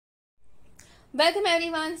Welcome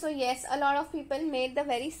everyone. So yes, a lot of people made the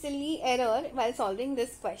very silly error while solving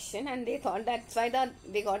this question, and they thought that's why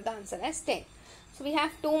they got the answer as 10. So we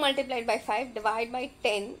have 2 multiplied by 5 divide by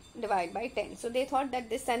 10 divide by 10. So they thought that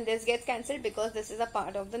this and this gets cancelled because this is a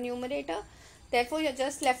part of the numerator. Therefore you're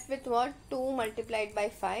just left with what? 2 multiplied by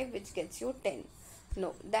 5, which gets you 10.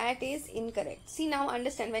 No, that is incorrect. See, now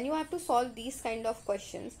understand, when you have to solve these kind of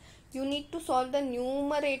questions, you need to solve the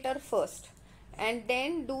numerator first and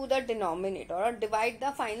then do the denominator, or divide the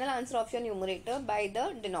final answer of your numerator by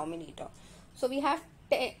the denominator. So we have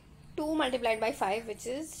 2 multiplied by 5, which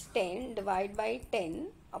is 10 divided by 10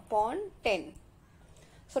 upon 10.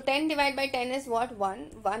 So 10 divided by 10 is what?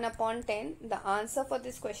 1 upon 10. The answer for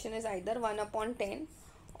this question is either 1 upon 10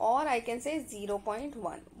 or I can say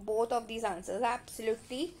 0.1. Both of these answers are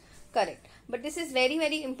absolutely correct. But this is very,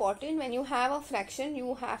 very important. When you have a fraction,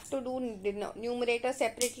 you have to do numerator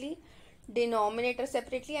separately, denominator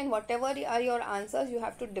separately, and whatever are your answers, you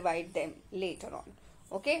have to divide them later on.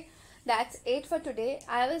 Okay, that's it for today.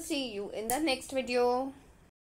 I will see you in the next video.